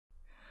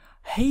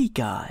Hey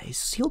guys,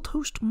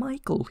 Sealtoast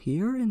Michael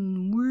here,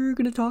 and we're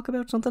gonna talk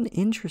about something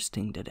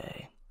interesting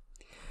today.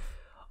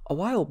 A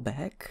while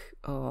back,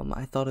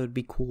 I thought it would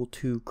be cool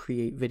to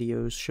create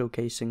videos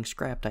showcasing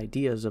scrapped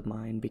ideas of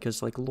mine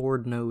because, like,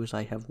 Lord knows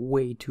I have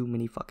way too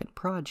many fucking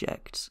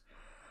projects.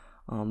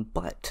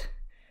 But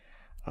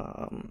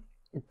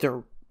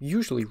they're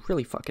usually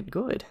really fucking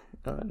good.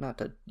 Not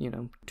to,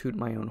 toot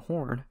my own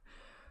horn,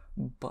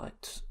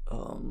 but,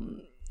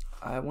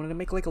 I wanted to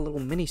make like a little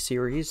mini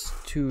series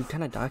to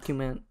kind of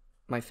document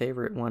my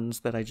favorite ones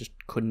that I just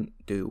couldn't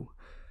do.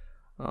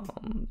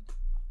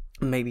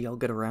 Maybe I'll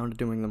get around to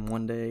doing them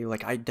one day.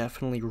 Like, I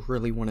definitely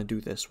really want to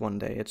do this one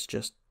day. It's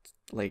just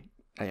like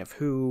I have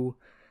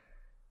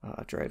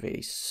Drive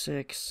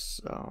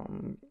 86,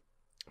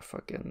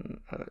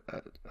 fucking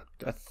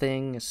a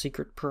thing, a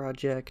secret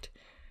project,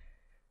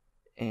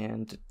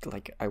 and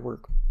like I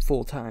work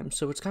full time,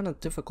 so it's kind of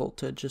difficult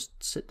to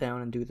just sit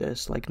down and do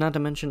this. Like, not to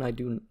mention I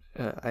do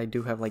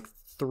have like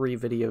 3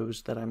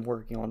 videos that I'm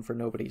working on for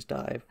Nobody's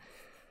Dive.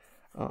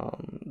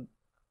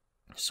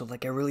 So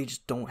like I really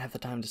just don't have the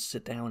time to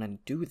sit down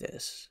and do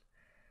this.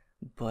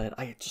 But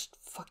I just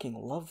fucking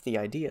love the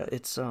idea.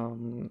 It's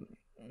I'll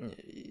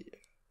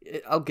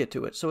get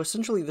to it. So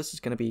essentially this is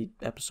going to be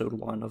episode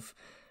 1 of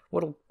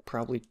what'll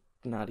probably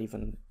not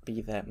even be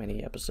that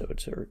many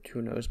episodes, or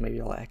who knows, maybe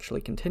I'll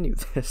actually continue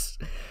this.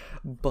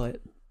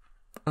 But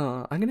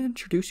I'm going to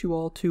introduce you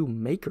all to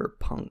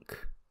Makerpunk.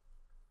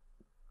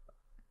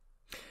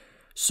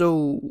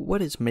 So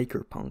what is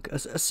Makerpunk?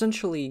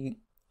 Essentially,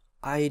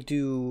 I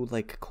do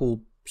like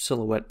cool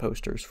silhouette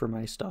posters for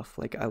my stuff.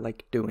 Like, I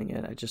like doing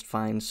it. I just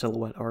find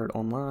silhouette art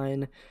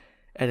online,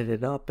 edit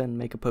it up, and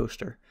make a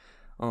poster.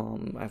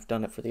 I've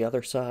done it for the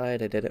other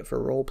side. I did it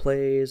for role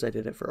plays. I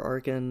did it for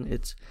Arkn.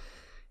 It's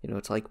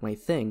like my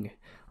thing.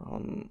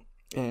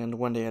 And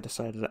one day I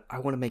decided I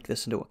want to make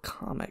this into a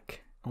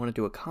comic. I want to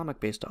do a comic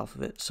based off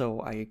of it.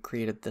 So I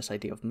created this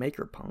idea of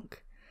Makerpunk.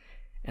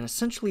 And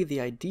essentially the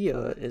idea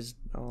is,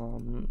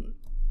 let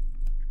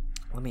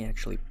me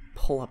actually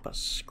pull up a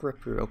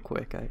script real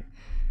quick. I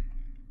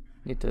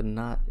need to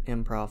not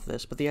improv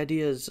this. But the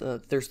idea is,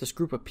 there's this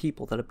group of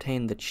people that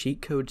obtain the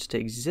cheat codes to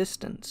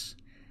existence.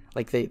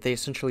 Like, they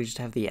essentially just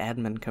have the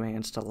admin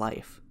commands to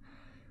life.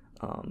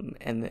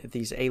 And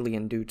these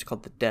alien dudes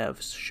called the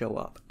devs show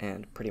up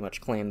and pretty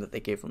much claim that they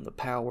gave them the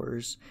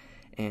powers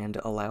and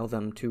allow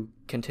them to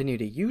continue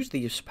to use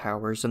these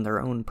powers in their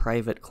own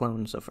private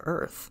clones of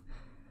Earth,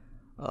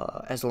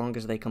 as long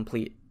as they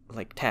complete,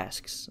 like,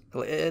 tasks.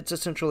 It's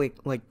essentially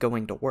like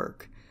going to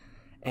work,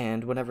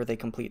 and whenever they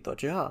complete the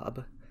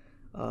job,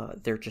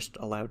 they're just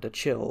allowed to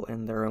chill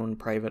in their own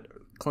private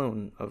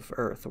clone of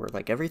Earth, where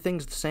like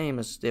everything's the same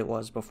as it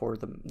was before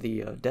the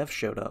devs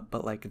showed up,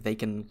 but like they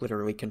can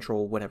literally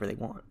control whatever they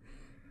want.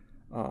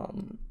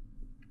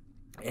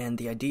 And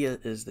the idea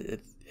is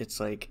that it's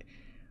like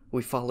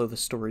we follow the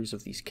stories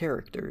of these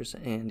characters,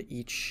 and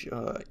each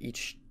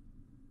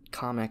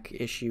comic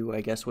issue,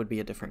 I guess, would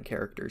be a different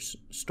character's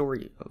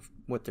story of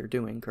what they're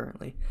doing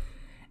currently.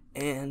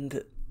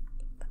 And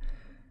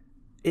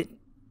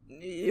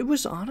it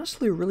was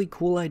honestly a really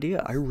cool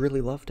idea. I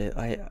really loved it.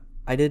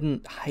 I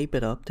didn't hype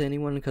it up to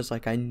anyone because,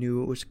 like, I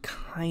knew it was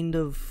kind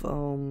of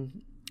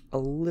a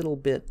little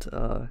bit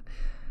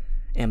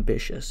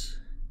ambitious.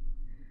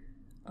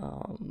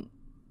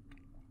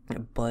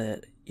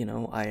 But,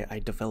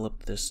 I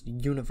developed this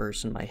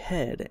universe in my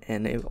head,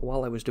 and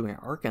while I was doing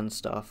Arkn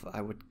stuff,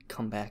 I would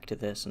come back to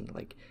this and,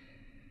 like,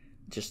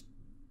 just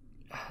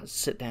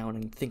sit down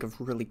and think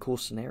of really cool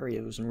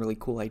scenarios and really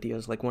cool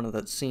ideas. Like, one of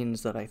the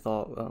scenes that I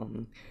thought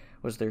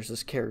was there's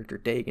this character,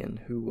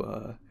 Dagon, who,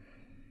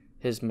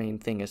 his main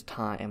thing is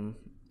time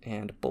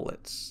and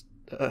bullets.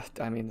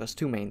 I mean, there's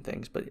 2 main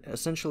things, but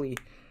essentially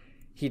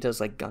he does,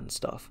 like, gun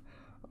stuff.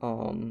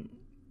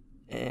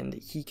 And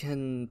he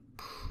can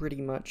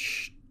pretty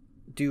much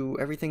do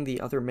everything the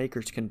other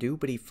makers can do,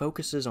 but he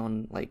focuses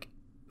on, like,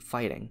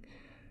 fighting.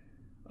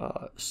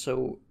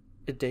 So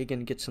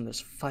Dagon gets in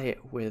this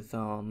fight with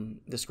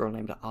this girl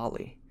named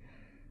Ali,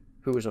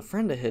 who was a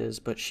friend of his,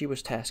 but she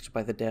was tasked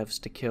by the devs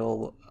to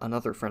kill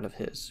another friend of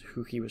his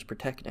who he was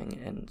protecting,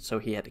 and so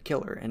he had to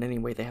kill her. And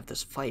anyway, they have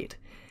this fight,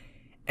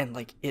 and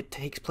like it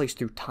takes place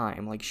through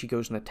time. Like, she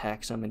goes and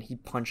attacks him, and he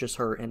punches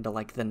her into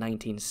like the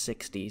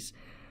 1960s.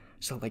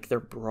 So like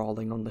they're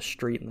brawling on the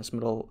street in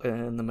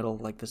the middle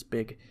of like this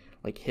big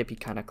like hippie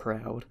kind of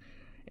crowd,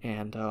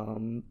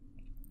 and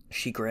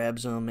she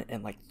grabs him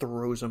and like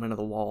throws him into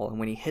the wall, and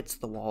when he hits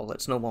the wall,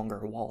 it's no longer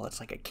a wall, it's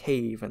like a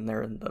cave, and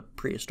they're in the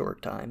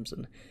prehistoric times.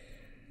 And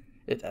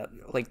it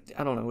like,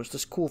 I don't know, it was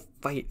this cool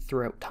fight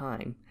throughout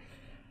time,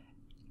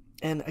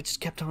 and I just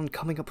kept on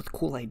coming up with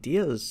cool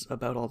ideas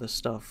about all this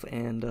stuff.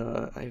 And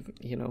I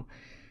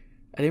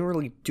didn't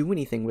really do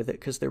anything with it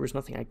because there was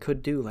nothing I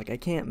could do. Like, I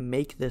can't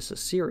make this a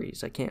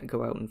series. I can't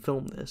go out and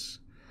film this.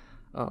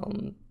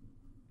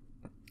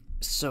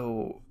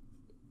 So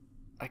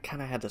I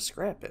kind of had to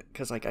scrap it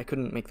because, like, I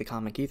couldn't make the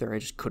comic either. I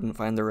just couldn't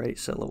find the right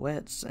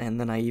silhouettes. And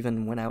then I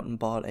even went out and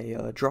bought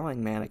a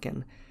drawing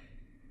mannequin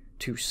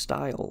to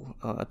style,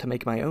 to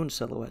make my own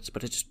silhouettes,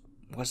 but it just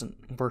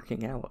wasn't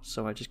working out,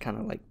 so I just kind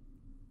of, like,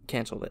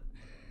 canceled it.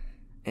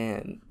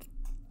 And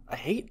I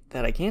hate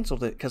that I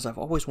canceled it, because I've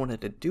always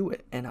wanted to do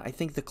it, and I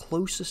think the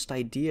closest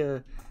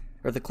idea,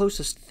 or the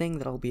closest thing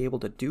that I'll be able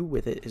to do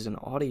with it is an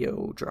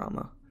audio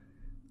drama.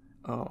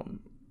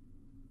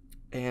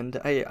 And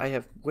I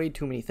have way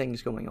too many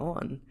things going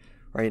on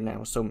right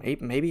now, so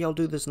maybe I'll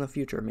do this in the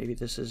future. Maybe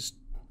this is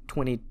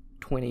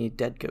 2020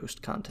 Dead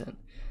Ghost content.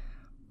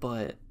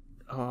 But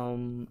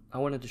I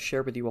wanted to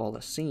share with you all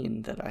a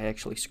scene that I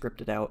actually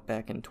scripted out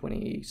back in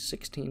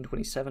 2016,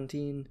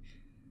 2017,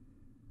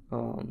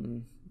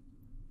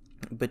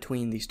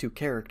 between these two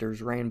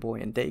characters,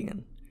 Rainboy and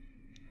Dagon.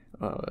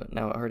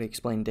 Now, I already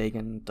explained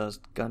Dagon does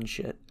gun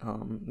shit.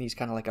 He's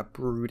kind of like a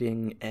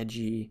brooding,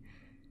 edgy...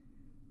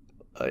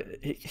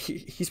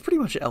 he's pretty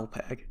much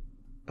Elpag.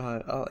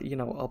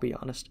 I'll be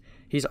honest.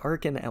 He's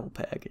Arkn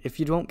Elpag. If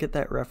you don't get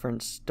that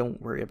reference,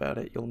 don't worry about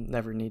it. You'll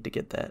never need to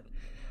get that.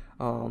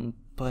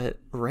 But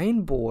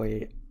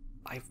Rainboy,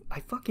 I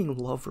fucking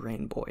love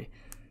Rainboy.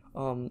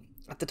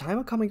 At the time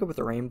of coming up with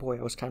Rainboy,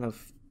 I was kind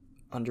of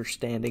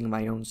understanding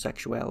my own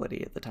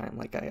sexuality at the time.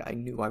 Like, I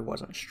knew I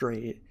wasn't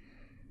straight.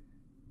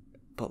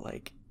 But,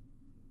 like,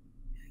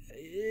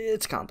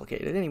 it's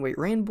complicated. Anyway,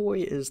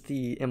 Rainboy is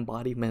the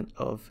embodiment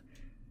of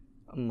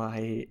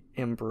my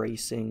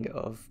embracing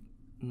of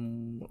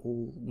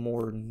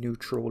more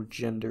neutral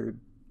gendered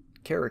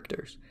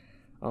characters,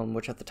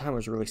 which at the time I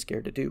was really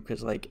scared to do,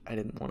 because, like, I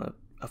didn't want to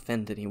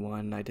offend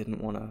anyone. I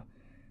didn't want to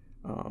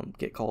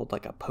get called,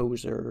 like, a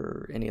poser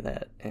or any of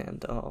that.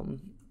 And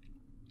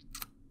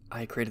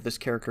I created this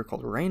character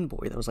called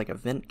Rainboy that was like a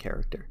vent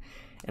character,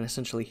 and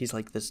essentially he's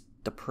like this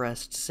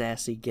depressed,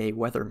 sassy, gay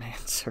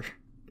weathermancer.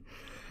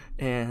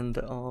 And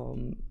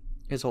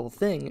his whole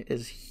thing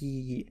is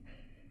he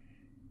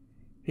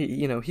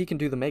can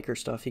do the maker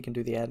stuff, he can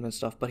do the admin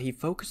stuff, but he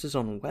focuses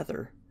on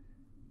weather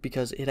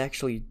because it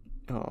actually,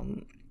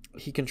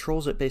 he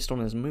controls it based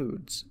on his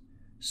moods.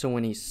 So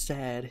when he's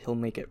sad, he'll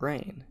make it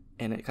rain,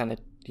 and it kind of,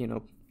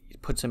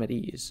 puts him at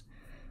ease.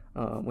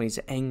 When he's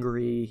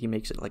angry, he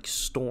makes it, like,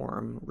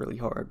 storm really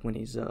hard. When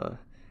he's in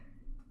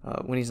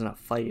a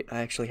fight, I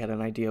actually had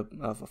an idea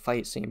of a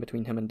fight scene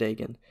between him and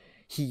Dagon.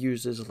 He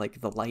uses, like,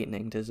 the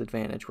lightning to his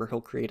advantage, where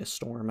he'll create a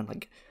storm and,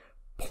 like,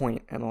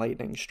 point and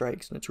lightning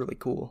strikes, and it's really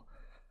cool.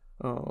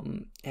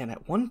 And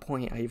at one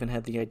point, I even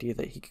had the idea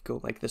that he could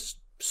go, like, this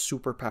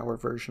superpower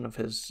version of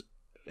his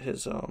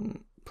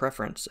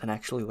preference and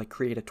actually, like,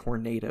 create a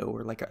tornado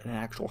or, like, an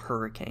actual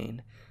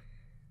hurricane.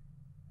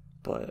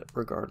 But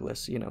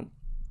regardless,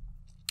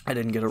 I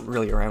didn't get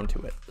really around to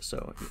it,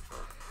 so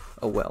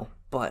oh well.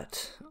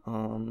 But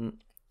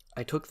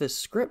I took this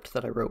script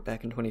that I wrote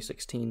back in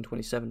 2016,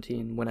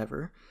 2017,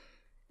 whenever,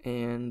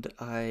 and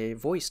I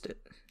voiced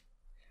it.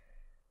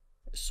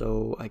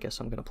 So I guess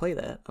I'm gonna play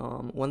that.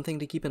 One thing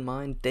to keep in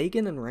mind,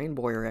 Dagon and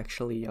Rainboy are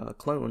actually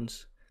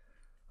clones.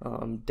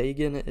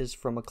 Dagon is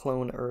from a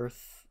clone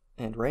Earth,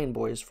 and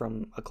Rainboy is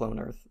from a clone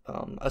Earth.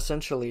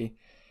 Essentially,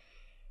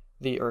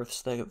 the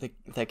Earths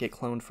that get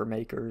cloned for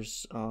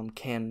makers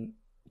can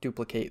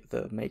duplicate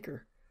the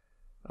maker.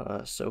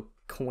 So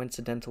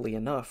coincidentally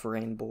enough,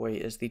 Rainboy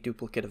is the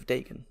duplicate of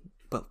Dagon,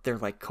 but they're,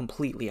 like,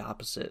 completely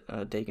opposite.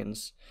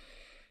 Dagon's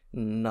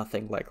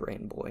nothing like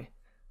Rainboy,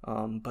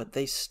 but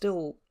they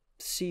still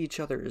see each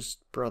other as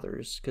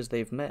brothers because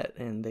they've met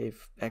and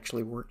they've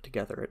actually worked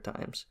together at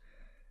times.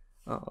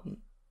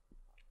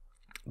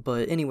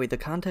 But anyway, the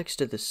context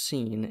of the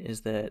scene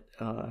is that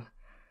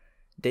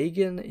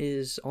Dagon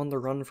is on the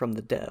run from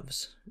the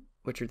devs,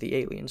 which are the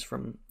aliens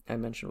from I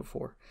mentioned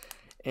before.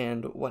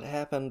 And what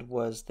happened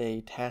was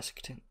they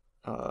tasked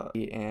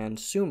and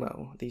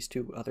Sumo, these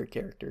two other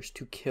characters,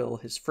 to kill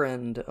his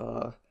friend.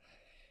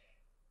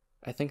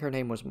 I think her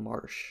name was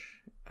Marsh.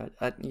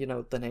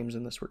 The names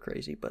in this were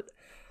crazy, but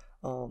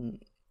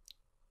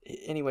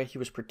anyway, he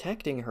was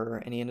protecting her,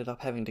 and he ended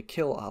up having to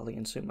kill Ollie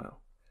and Sumo.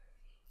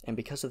 And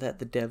because of that,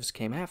 the devs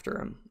came after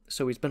him.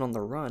 So he's been on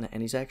the run,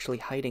 and he's actually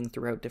hiding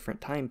throughout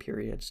different time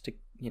periods to,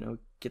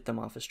 get them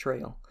off his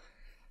trail.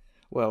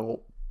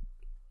 Well,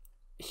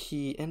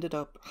 he ended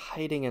up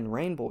hiding in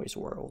Rainboy's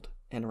world,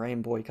 and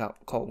Rainboy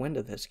caught wind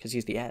of this because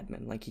he's the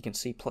admin. Like, he can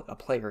see a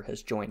player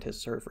has joined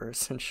his server,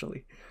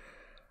 essentially.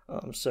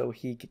 So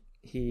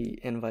he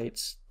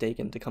invites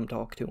Dagon to come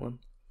talk to him.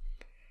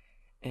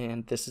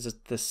 And this is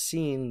the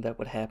scene that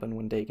would happen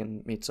when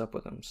Dagon meets up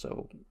with him.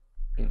 So,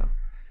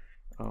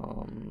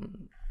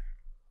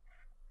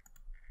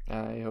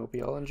 I hope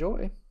y'all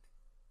enjoy.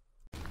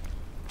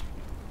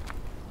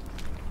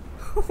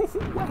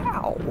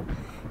 Wow!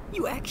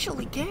 You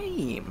actually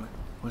came!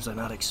 Was I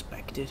not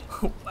expected?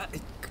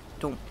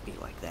 Don't be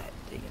like that,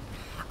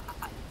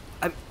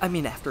 Dagon. I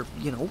mean, after,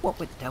 what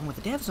went down with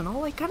the devs and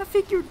all, I kind of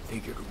figured...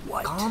 Figured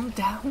what? Calm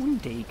down,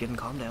 Dagon,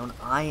 calm down.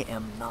 I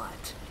am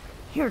not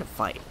here to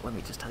fight. Let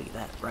me just tell you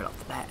that right off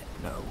the bat.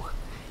 No,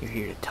 you're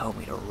here to tell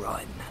me to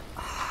run.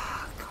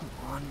 Come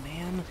on,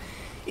 man.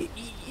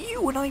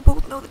 You and I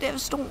both know the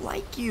devs don't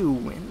like you,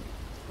 and,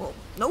 well,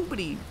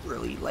 nobody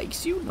really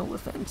likes you, no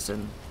offense,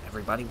 and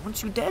everybody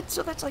wants you dead,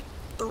 so that's like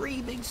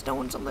 3 big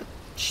stones on the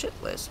shit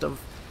list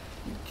of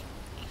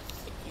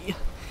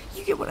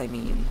You get what I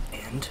mean,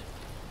 and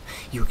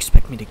you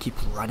expect me to keep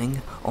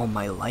running all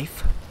my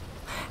life?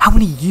 How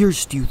many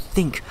years do you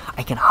think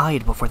I can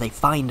hide before they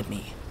find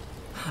me?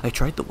 I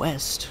tried the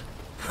West.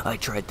 I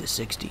tried the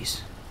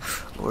 60s.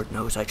 Lord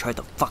knows I tried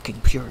the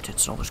fucking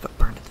Puritans and almost got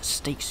burned at the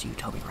stake, so you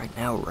tell me right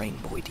now,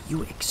 Rainboy, do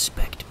you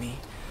expect me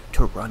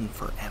to run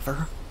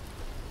forever?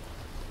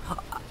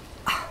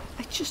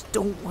 I just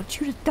don't want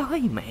you to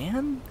die,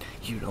 man.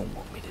 You don't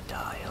want me to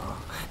die, huh?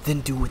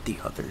 Then do what the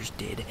others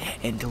did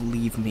and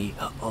leave me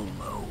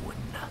alone.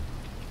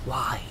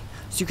 Why?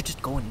 So you could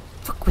just go and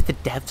fuck with the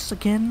devs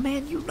again?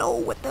 Man, you know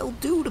what they'll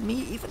do to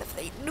me even if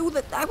they knew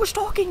that I was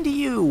talking to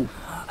you.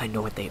 I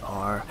know what they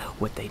are,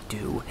 what they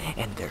do,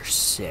 and they're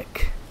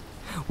sick.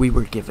 We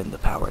were given the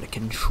power to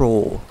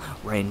control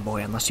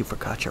Rainboy, unless you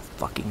forgot your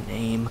fucking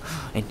name.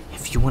 And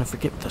if you want to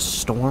forget the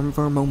storm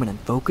for a moment and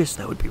focus,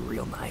 that would be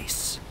real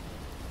nice.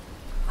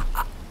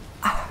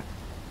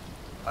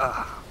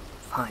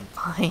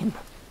 Fine.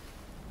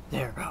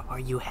 There, are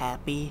you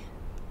happy?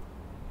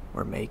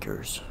 We're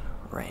makers,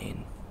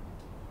 Rain.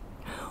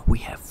 We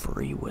have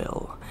free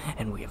will,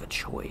 and we have a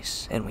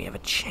choice, and we have a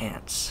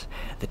chance.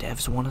 The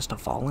devs want us to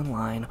fall in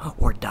line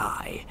or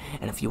die,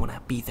 and if you want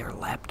to be their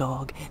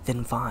lapdog,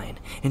 then fine.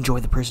 Enjoy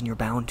the prison you're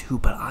bound to,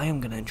 but I am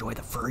going to enjoy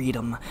the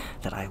freedom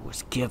that I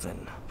was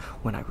given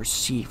when I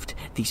received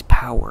these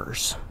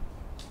powers.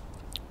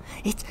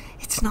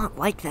 It's not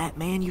like that,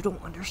 man. You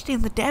don't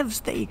understand the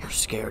devs. They're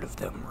scared of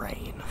them,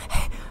 Rain.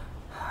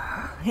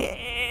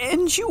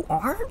 And you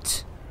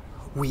aren't?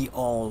 We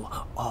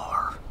all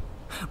are.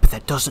 But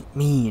that doesn't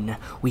mean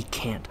we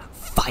can't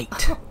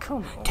fight. Oh,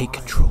 come on. Take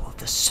control of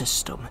the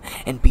system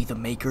and be the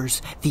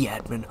makers the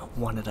admin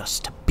wanted us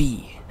to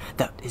be.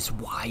 That is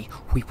why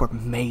we were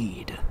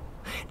made.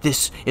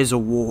 This is a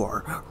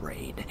war,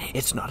 Rain.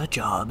 It's not a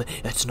job,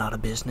 it's not a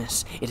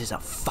business, it is a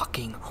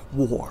fucking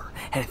war.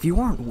 And if you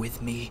aren't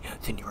with me,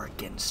 then you're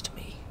against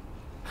me.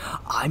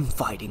 I'm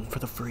fighting for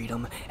the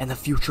freedom and the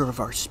future of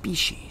our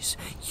species.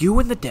 You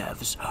and the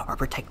devs are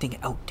protecting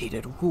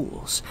outdated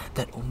rules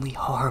that only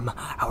harm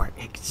our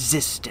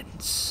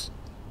existence.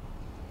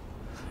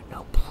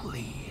 Now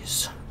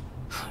please,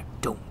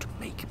 don't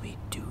make me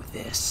do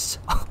this.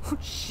 Oh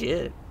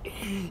shit.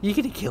 You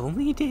gonna kill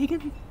me,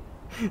 Dagon?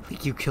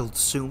 Like you killed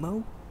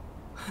Sumo?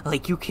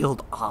 Like you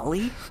killed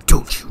Ollie?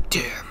 Don't you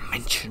dare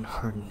mention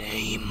her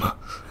name.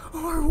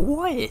 Or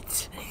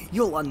what?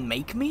 You'll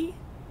unmake me?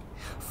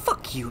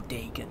 Fuck you,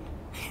 Dagon.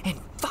 And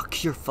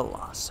fuck your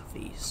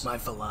philosophies. My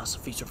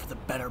philosophies are for the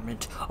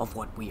betterment of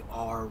what we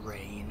are,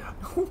 Rain.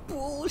 Oh,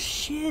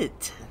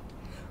 bullshit.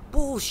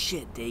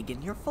 Bullshit,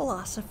 Dagon. Your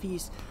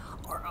philosophies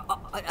are,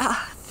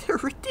 they're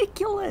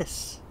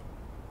ridiculous.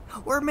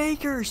 We're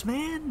makers,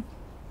 man.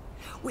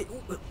 We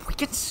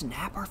can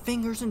snap our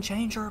fingers and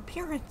change our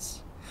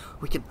appearance.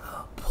 We can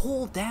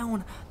pull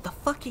down the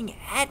fucking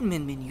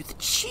admin menu, the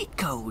cheat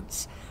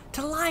codes,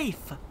 to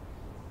life.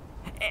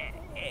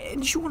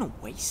 And you want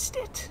to waste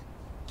it?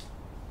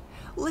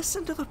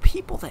 Listen to the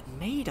people that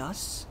made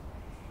us.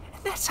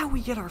 And that's how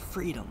we get our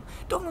freedom.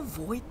 Don't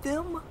avoid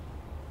them.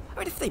 I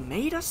mean, if they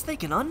made us, they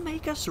can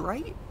unmake us,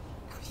 right?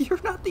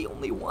 You're not the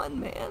only one,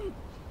 man.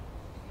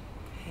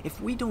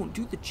 If we don't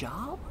do the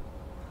job,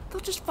 they'll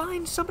just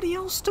find somebody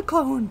else to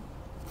clone.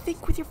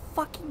 Think with your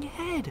fucking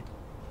head.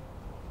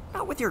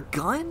 Not with your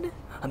gun.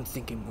 I'm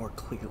thinking more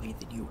clearly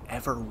than you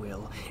ever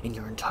will in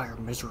your entire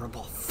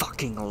miserable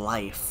fucking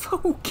life.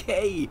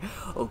 Okay,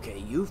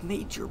 you've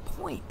made your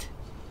point.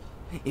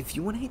 If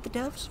you want to hate the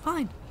devs,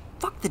 fine.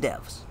 Fuck the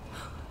devs.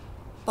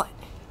 But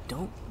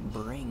don't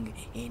bring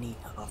any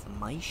of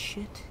my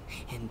shit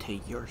into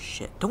your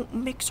shit. Don't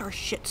mix our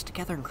shits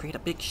together and create a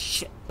big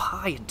shit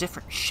pie of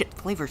different shit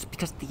flavors,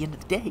 because at the end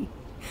of the day,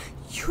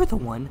 you're the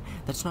one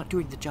that's not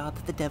doing the job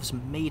that the devs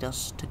made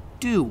us to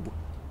do.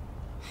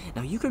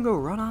 Now you can go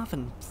run off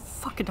and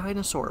fuck a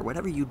dinosaur or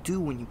whatever you do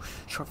when you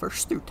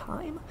traverse through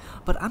time,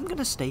 but I'm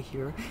gonna stay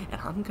here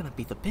and I'm gonna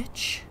be the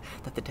bitch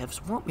that the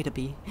devs want me to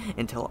be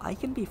until I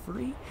can be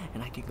free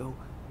and I can go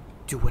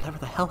do whatever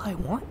the hell I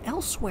want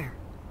elsewhere.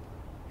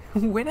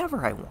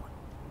 Whenever I want.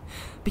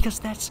 Because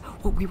that's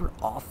what we were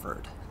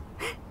offered.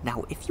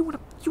 Now, if you wanna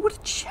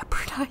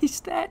jeopardize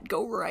that,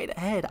 go right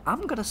ahead.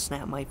 I'm gonna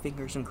snap my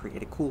fingers and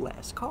create a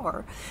cool-ass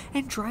car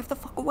and drive the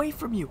fuck away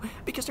from you,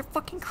 because you're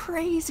fucking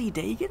crazy,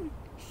 Dagon.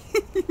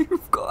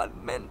 You've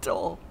gone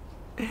mental.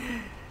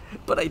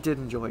 But I did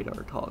enjoy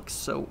our talks,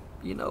 so,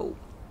 you know,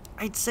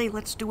 I'd say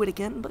let's do it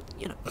again, but,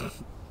 you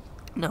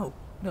know,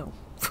 no.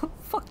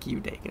 Fuck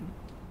you, Dagon.